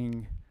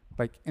doing,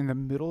 in the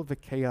middle of the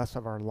chaos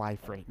of our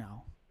life right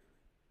now,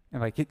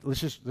 and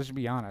let's just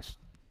be honest.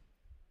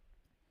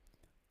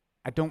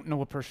 I don't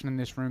know a person in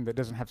this room that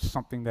doesn't have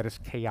something that is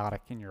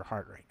chaotic in your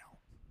heart right now.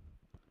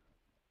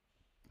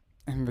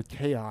 And the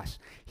chaos,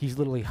 he's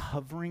literally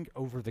hovering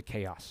over the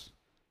chaos.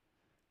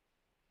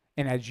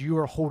 And as you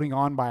are holding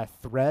on by a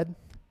thread,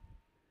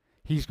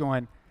 he's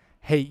going,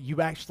 hey, you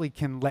actually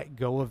can let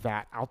go of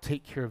that. I'll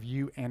take care of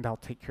you and I'll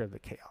take care of the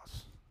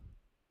chaos.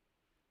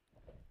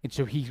 And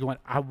so he's going,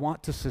 I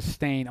want to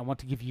sustain, I want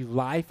to give you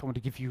life, I want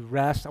to give you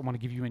rest, I want to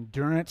give you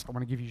endurance, I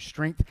want to give you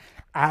strength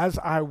as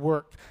I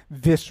work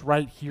this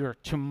right here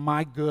to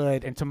my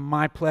good and to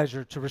my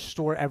pleasure to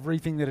restore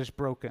everything that is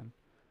broken.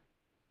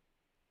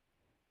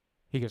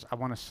 He goes, I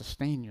want to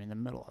sustain you in the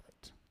middle of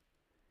it.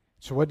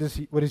 So what does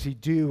he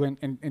do?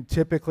 And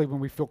typically when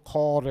we feel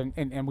called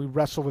and we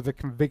wrestle with the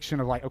conviction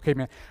of like, okay,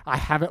 man, I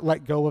haven't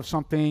let go of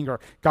something,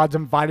 or God's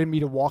invited me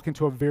to walk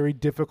into a very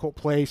difficult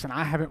place and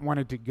I haven't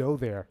wanted to go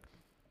there.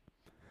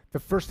 The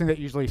first thing that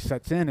usually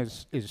sets in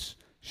is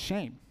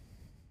shame.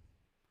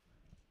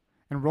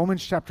 In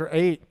Romans chapter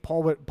 8,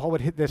 Paul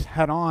would hit this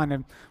head on,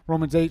 and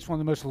Romans 8 is one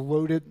of the most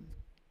loaded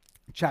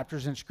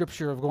chapters in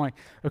Scripture of going,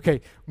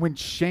 okay, when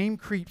shame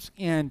creeps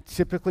in,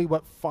 typically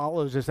what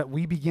follows is that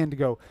we begin to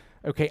go,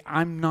 okay,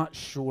 I'm not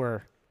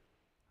sure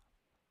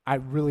I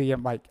really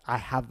am like, I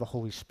have the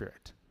Holy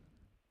Spirit.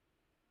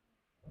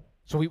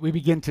 So we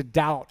begin to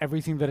doubt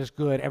everything that is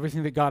good,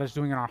 everything that God is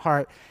doing in our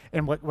heart.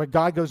 And what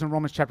God goes in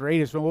Romans chapter 8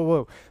 is,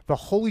 whoa, the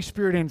Holy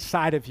Spirit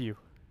inside of you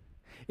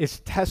is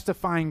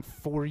testifying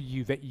for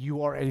you that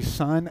you are a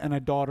son and a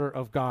daughter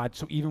of God.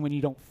 So even when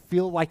you don't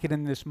feel like it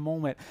in this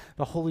moment,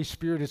 the Holy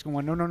Spirit is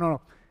going,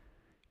 no.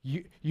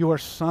 You are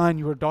son,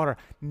 you are daughter.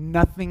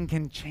 Nothing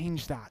can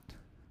change that.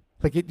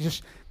 Like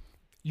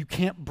you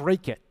can't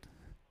break it.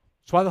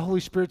 That's why the Holy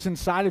Spirit's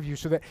inside of you,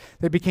 so that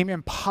it became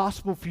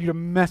impossible for you to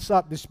mess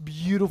up this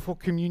beautiful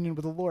communion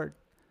with the Lord.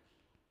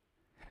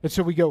 And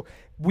so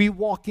we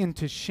walk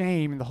into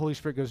shame, and the Holy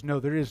Spirit goes, no,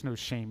 there is no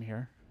shame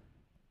here.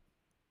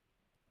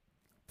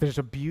 There's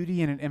a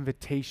beauty and an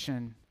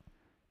invitation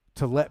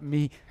to let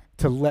me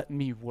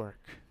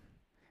work.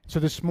 So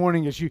this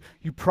morning, as you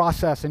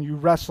process and you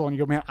wrestle and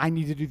you go, man, I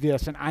need to do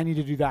this and I need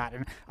to do that,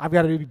 and I've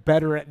got to be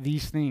better at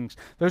these things.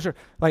 Those are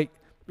like,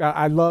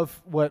 I love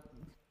what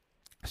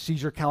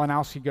Caesar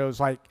Kalinowski goes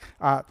like,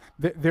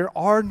 there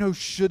are no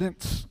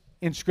shouldn'ts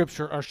in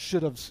Scripture or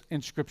should-haves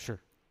in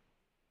Scripture.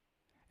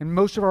 In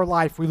most of our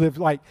life, we live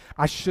like,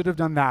 I should have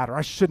done that or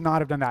I should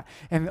not have done that.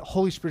 And the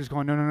Holy Spirit is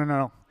going,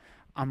 no.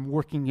 I'm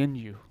working in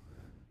you.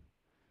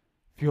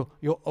 If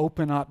you'll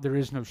open up, there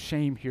is no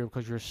shame here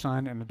because you're a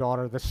son and a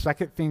daughter. The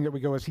second thing that we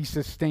go is he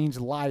sustains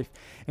life.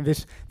 And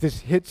this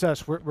hits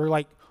us. We're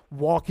like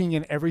walking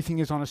and everything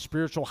is on a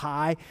spiritual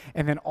high.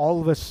 And then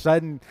all of a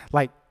sudden,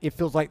 like it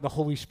feels like the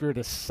Holy Spirit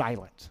is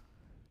silent.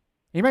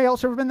 Anybody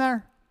else ever been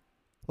there?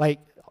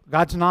 Like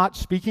God's not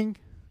speaking?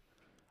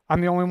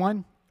 I'm the only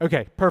one?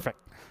 Okay, perfect.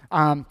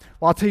 Well,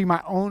 I'll tell you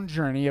my own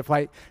journey of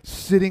like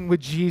sitting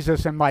with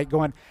Jesus and like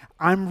going,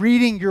 I'm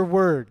reading your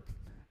word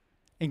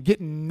and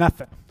getting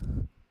nothing.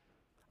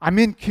 I'm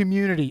in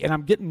community and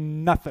I'm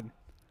getting nothing.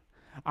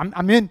 I'm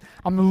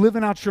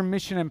living out your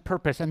mission and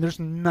purpose and there's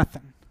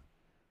nothing.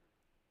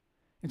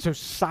 And so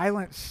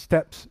silence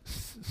steps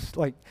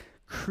like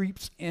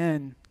creeps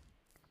in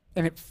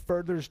and it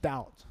furthers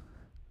doubt.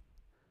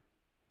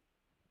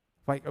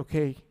 Like,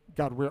 okay,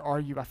 God, where are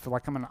you? I feel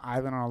like I'm on an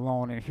island all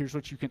alone, and here's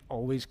what you can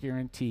always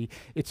guarantee.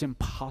 It's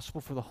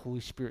impossible for the Holy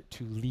Spirit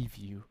to leave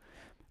you.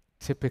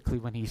 Typically,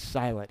 when he's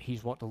silent,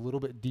 he's walked a little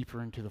bit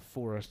deeper into the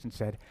forest and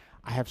said,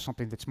 I have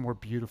something that's more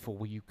beautiful.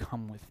 Will you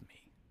come with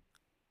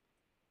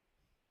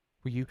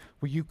me?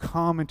 Will you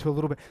come into a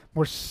little bit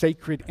more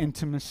sacred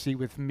intimacy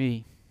with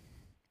me?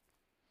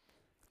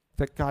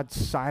 That God's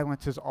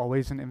silence is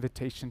always an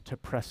invitation to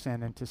press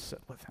in and to sit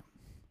with him.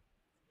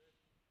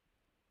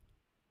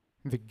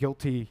 The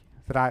guilty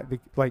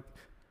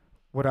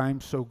what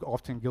I'm so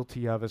often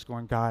guilty of is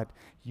going, God,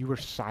 you were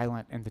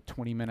silent in the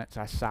 20 minutes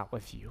I sat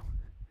with you.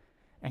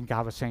 And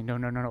God was saying,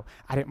 no.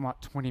 I didn't want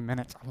 20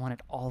 minutes. I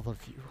wanted all of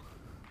you.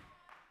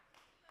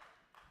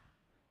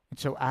 And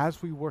so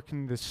as we work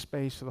in this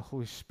space of the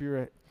Holy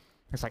Spirit,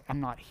 it's like,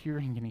 I'm not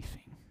hearing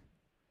anything.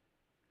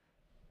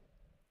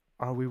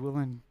 Are we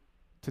willing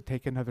to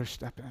take another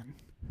step in?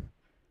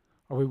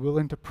 Are we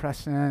willing to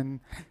press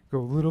in, go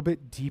a little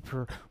bit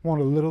deeper, want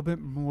a little bit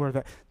more,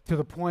 that to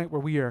the point where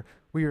we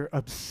are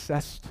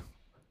obsessed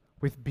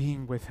with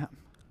being with him?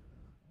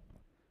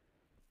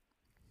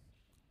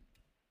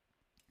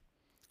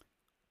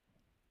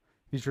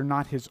 These are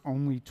not his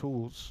only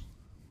tools,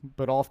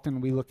 but often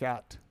we look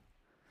at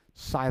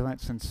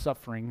silence and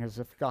suffering as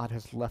if God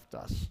has left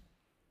us.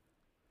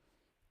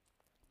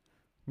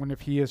 When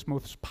if he is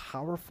most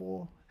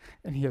powerful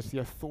and he has the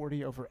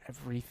authority over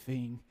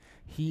everything,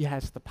 he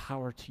has the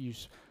power to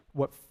use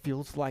what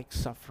feels like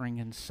suffering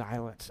and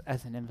silence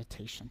as an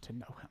invitation to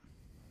know him.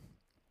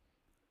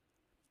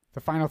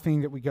 The final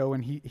thing that we go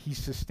and he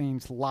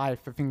sustains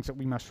life, the things that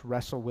we must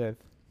wrestle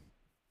with,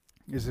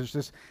 is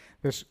there's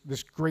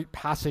this great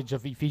passage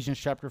of Ephesians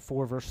chapter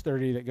 4, verse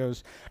 30 that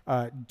goes,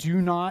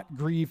 do not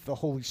grieve the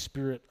Holy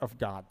Spirit of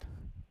God.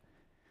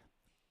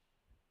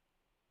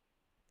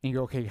 And you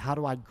go, okay, how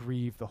do I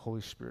grieve the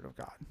Holy Spirit of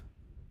God?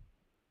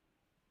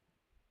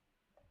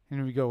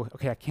 And we go,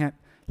 okay, I can't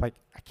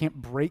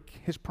break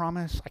his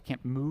promise. I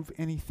can't move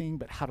anything,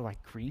 but how do I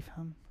grieve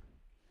him?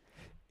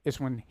 Is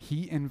when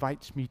he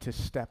invites me to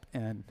step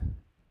in.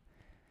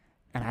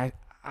 And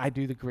I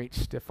do the great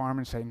stiff arm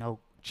and say, no,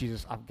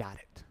 Jesus, I've got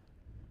it.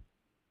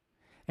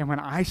 And when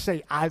I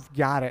say I've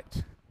got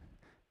it,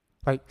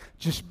 like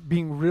just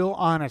being real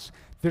honest,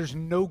 there's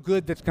no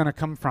good that's going to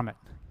come from it.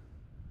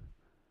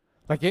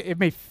 Like it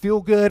may feel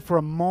good for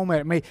a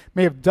moment. It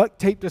may have duct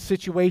taped the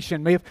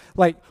situation. We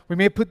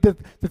may have put the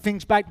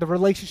things back, the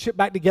relationship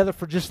back together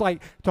for just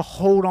like to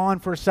hold on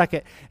for a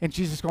second. And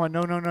Jesus going,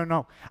 no, no, no,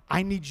 no.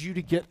 I need you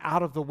to get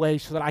out of the way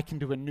so that I can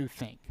do a new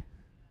thing.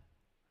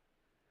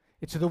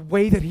 It's the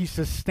way that he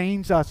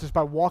sustains us is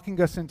by walking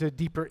us into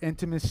deeper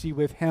intimacy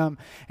with him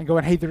and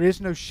going, hey, there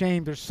is no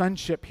shame. There's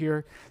sonship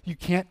here. You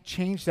can't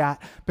change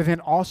that. But then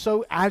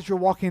also, as you're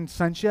walking in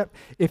sonship,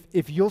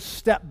 if you'll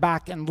step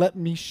back and let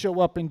me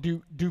show up and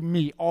do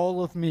me,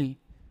 all of me,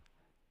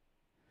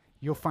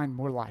 you'll find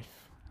more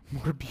life,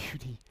 more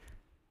beauty.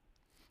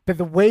 That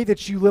the way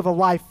that you live a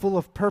life full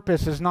of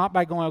purpose is not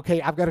by going,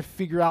 okay, I've got to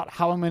figure out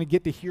how I'm going to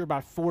get to here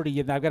by 40,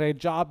 and I've got a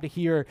job to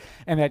here,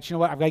 and that, you know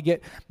what, I've got to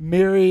get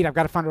married, I've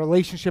got to find a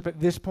relationship at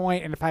this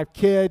point, and if I have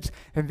kids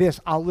and this,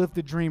 I'll live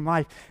the dream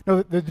life.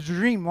 No, the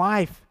dream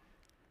life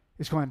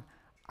is going,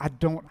 I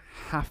don't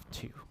have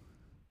to,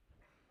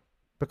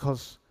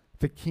 because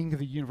the King of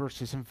the universe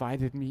has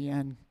invited me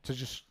in to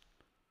just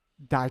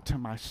die to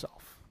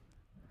myself.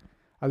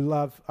 I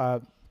love,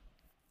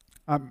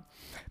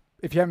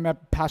 if you haven't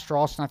met Pastor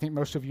Austin, I think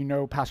most of you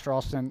know Pastor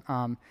Austin.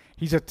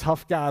 He's a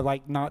tough guy,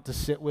 like, not to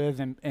sit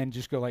with and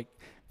just go, like,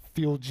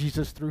 feel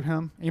Jesus through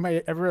him.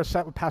 Anybody ever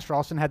sat with Pastor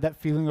Austin, had that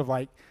feeling of,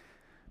 like,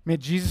 man,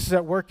 Jesus is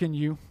at work in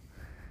you.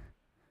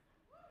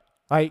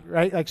 Like,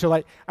 right? Like, so,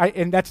 like,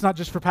 and that's not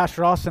just for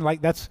Pastor Austin.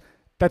 Like, that's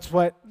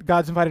what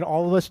God's invited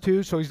all of us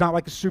to. So he's not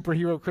like a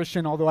superhero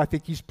Christian, although I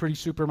think he's pretty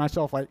super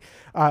myself, like,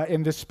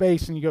 in this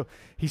space. And you go,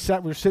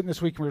 we were sitting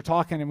this week and we were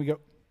talking, and we go,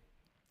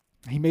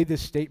 he made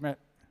this statement.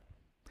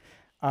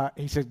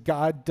 He said,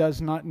 God does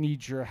not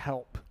need your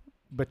help,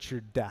 but your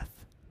death.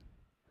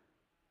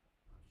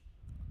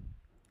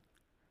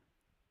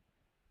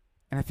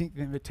 And I think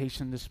the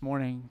invitation this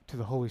morning to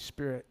the Holy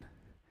Spirit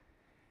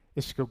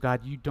is to go,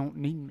 God, you don't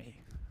need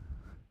me,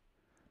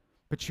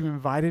 but you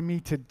invited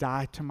me to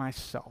die to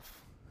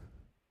myself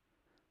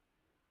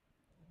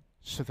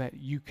so that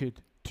you could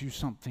do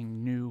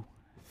something new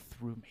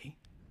through me.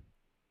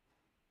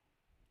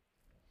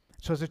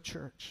 So as a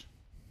church,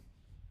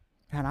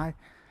 and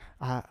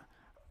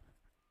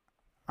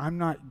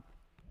I'm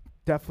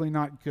definitely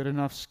not good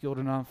enough, skilled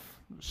enough,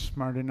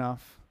 smart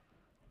enough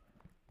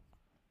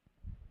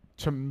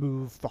to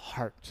move the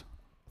heart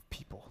of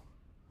people.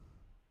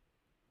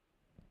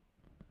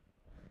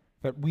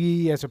 That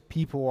we as a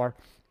people are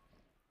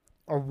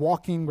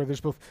walking where there's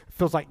both,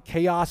 feels like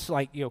chaos,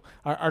 like, you know,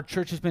 our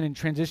church has been in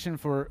transition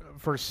for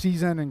a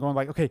season and going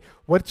like, okay,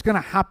 what's going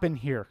to happen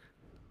here?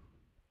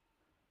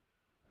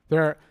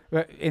 There are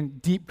in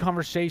deep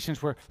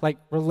conversations where, like,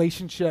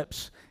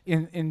 relationships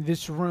in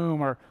this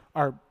room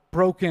are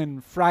broken,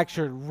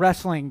 fractured,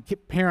 wrestling,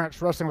 parents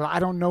wrestling with, I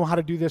don't know how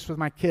to do this with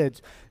my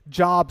kids.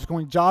 Jobs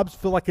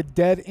feel like a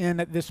dead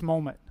end at this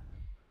moment.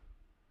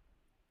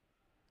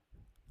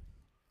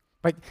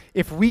 Like,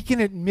 if we can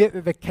admit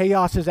that the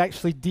chaos is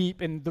actually deep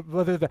and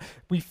whether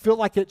we feel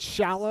like it's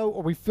shallow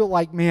or we feel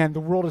like, man, the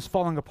world is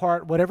falling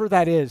apart, whatever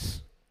that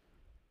is,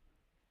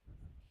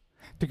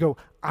 to go,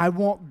 I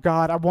want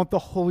the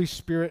Holy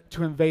Spirit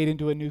to invade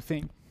into a new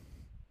thing.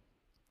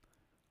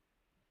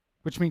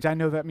 Which means I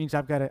know that means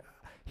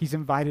he's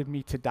invited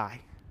me to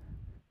die.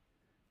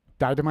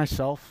 Die to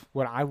myself,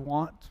 what I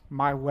want,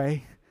 my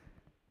way.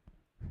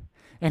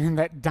 And in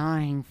that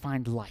dying,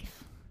 find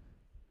life.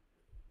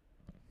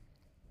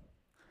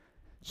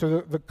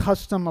 So the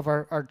custom of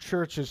our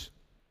church is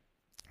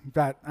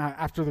that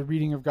after the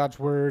reading of God's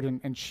word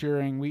and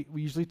sharing, we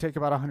usually take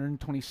about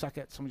 120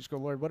 seconds and we just go,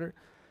 Lord, what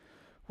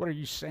are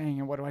you saying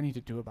and what do I need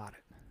to do about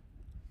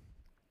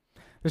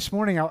it? This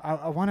morning,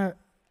 I want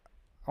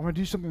to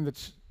do something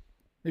that's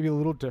maybe a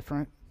little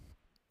different.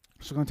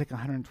 So I'm going to take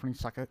 120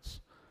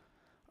 seconds.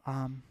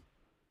 But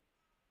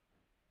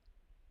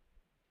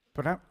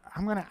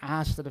I'm going to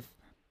ask that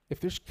if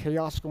there's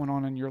chaos going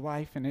on in your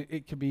life, and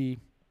it could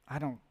be,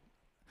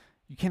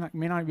 you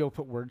may not be able to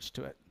put words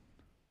to it.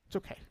 It's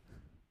okay.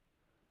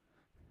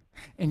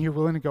 And you're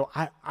willing to go,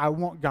 I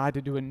want God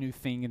to do a new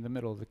thing in the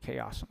middle of the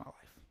chaos in my life.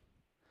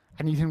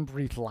 I need him to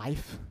breathe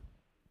life.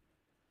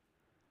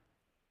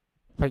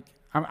 Like,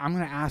 I'm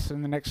going to ask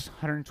in the next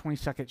 120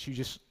 seconds, you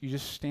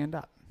just stand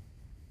up.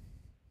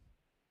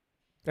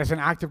 As an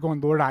act of going,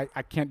 Lord, I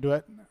can't do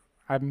it.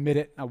 I admit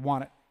it. I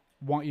want it.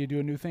 I want you to do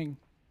a new thing.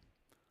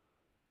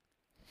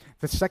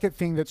 The second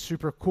thing that's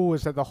super cool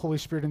is that the Holy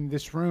Spirit in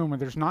this room, when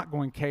there's not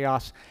going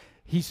chaos,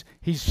 he's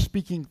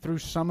speaking through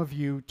some of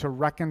you to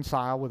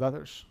reconcile with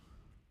others.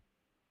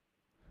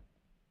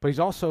 But he's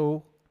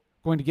also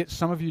going to get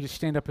some of you to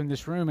stand up in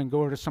this room and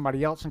go over to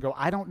somebody else and go,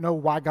 I don't know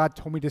why God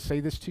told me to say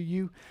this to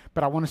you,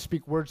 but I want to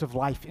speak words of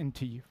life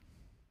into you.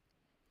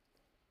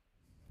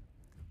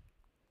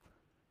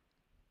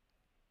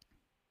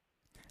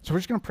 So we're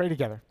just going to pray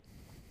together.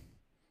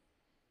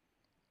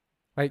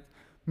 Like,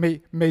 may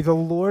the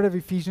Lord of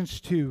Ephesians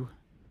 2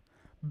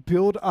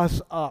 build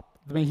us up.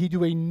 May he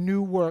do a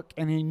new work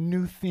and a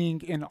new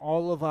thing in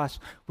all of us,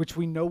 which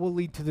we know will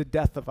lead to the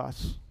death of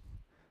us.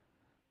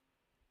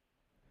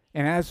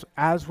 And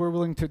as we're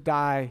willing to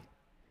die,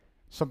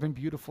 something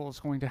beautiful is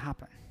going to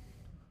happen.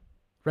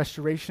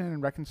 restoration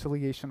and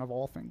reconciliation of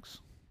all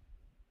things.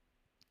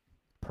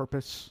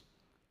 Purpose.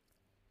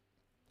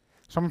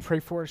 So I'm going to pray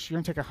for us. You're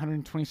going to take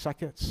 120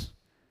 seconds.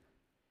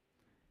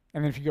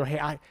 And then if you go, hey,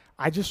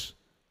 I need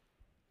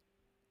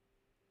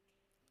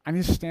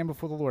to stand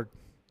before the Lord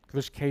because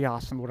there's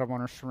chaos and Lord, I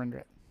want to surrender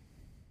it.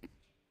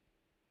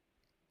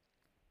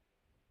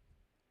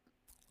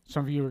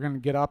 Some of you are going to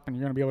get up and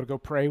you're going to be able to go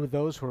pray with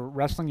those who are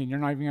wrestling and you're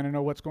not even going to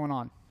know what's going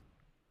on.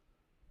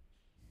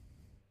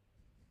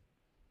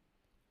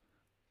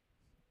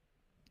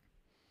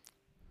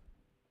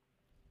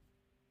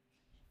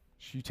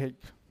 So you take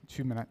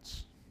 2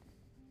 minutes,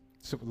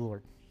 sit with the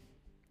Lord.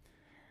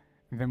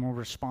 And then we'll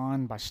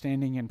respond by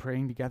standing and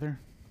praying together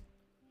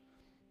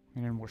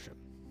and in worship.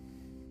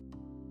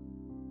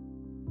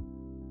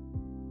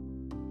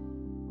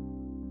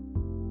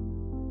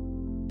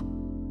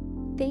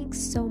 Thanks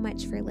so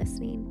much for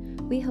listening.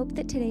 We hope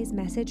that today's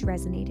message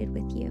resonated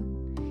with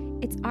you.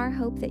 It's our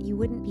hope that you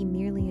wouldn't be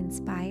merely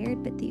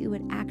inspired, but that you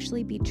would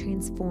actually be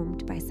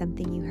transformed by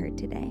something you heard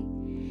today.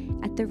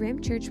 At the Rim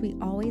Church, we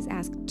always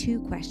ask 2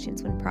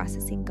 questions when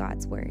processing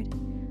God's Word.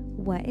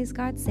 What is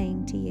God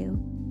saying to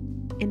you?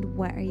 And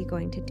what are you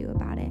going to do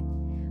about it?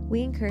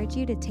 We encourage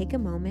you to take a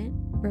moment,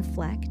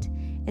 reflect,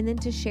 and then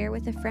to share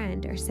with a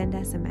friend or send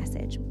us a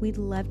message. We'd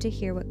love to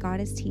hear what God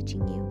is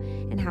teaching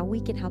you and how we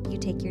can help you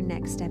take your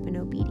next step in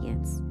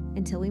obedience.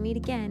 Until we meet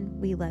again,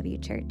 we love you,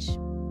 church.